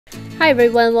Hi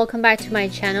everyone, welcome back to my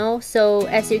channel. So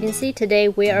as you can see, today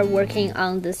we are working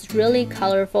on this really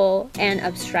colorful and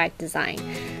abstract design.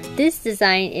 This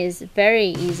design is very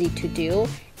easy to do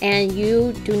and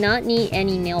you do not need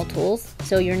any nail tools.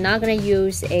 So you're not going to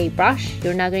use a brush,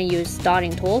 you're not going to use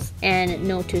dotting tools, and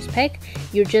no toothpick.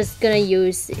 You're just going to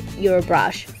use your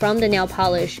brush from the nail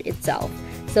polish itself.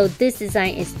 So this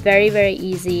design is very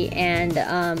easy and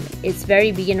it's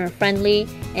very beginner friendly,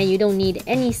 and you don't need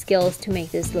any skills to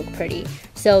make this look pretty.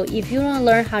 So if you want to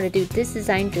learn how to do this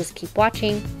design, just keep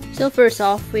watching. So first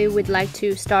off, we would like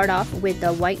to start off with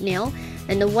the white nail,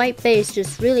 and the white base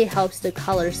just really helps the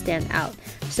color stand out.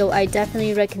 So I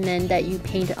definitely recommend that you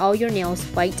paint all your nails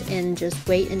white and just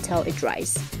wait until it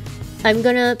dries. I'm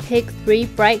gonna pick 3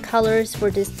 bright colors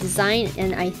for this design,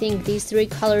 and I think these 3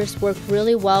 colors work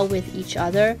really well with each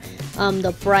other.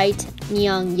 The bright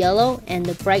neon yellow and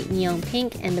the bright neon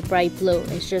pink and the bright blue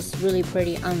is just really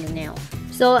pretty on the nail.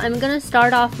 So I'm gonna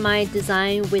start off my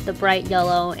design with the bright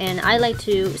yellow, and I like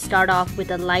to start off with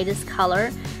the lightest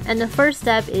color. And the first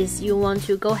step is you want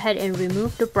to go ahead and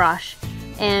remove the brush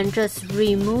and just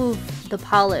remove the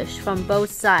polish from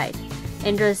both sides.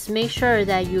 And just make sure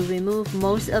that you remove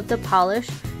most of the polish,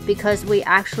 because we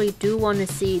actually do want to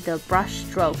see the brush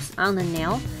strokes on the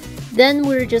nail. Then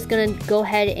we're just gonna go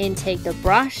ahead and take the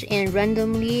brush and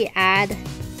randomly add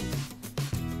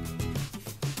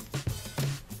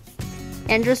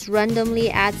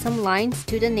some lines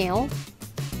to the nail.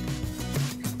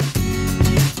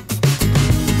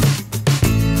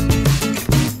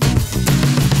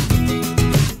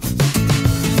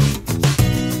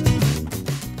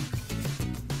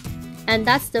 And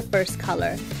that's the first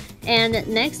color. And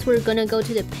next we're gonna go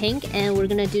to the pink, and we're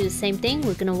gonna do the same thing.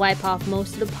 We're gonna wipe off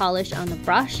most of the polish on the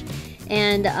brush,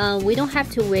 and we don't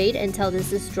have to wait until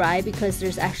this is dry because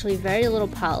there's actually very little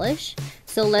polish.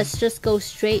 So let's just go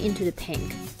straight into the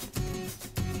pink.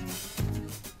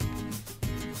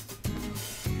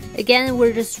 Again,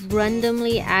 we're just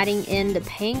randomly adding in the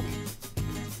pink.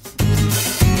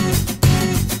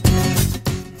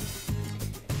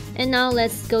 And now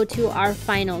let's go to our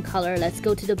final color. Let's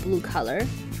go to the blue color.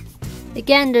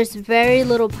 Again, there's very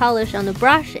little polish on the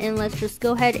brush, and let's just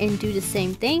go ahead and do the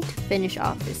same thing to finish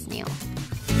off this nail.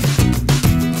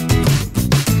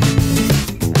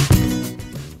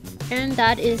 And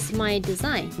that is my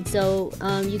design. So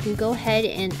you can go ahead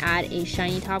and add a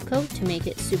shiny top coat to make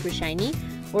it super shiny,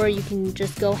 or you can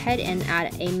just go ahead and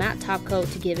add a matte top coat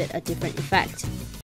to give it a different effect.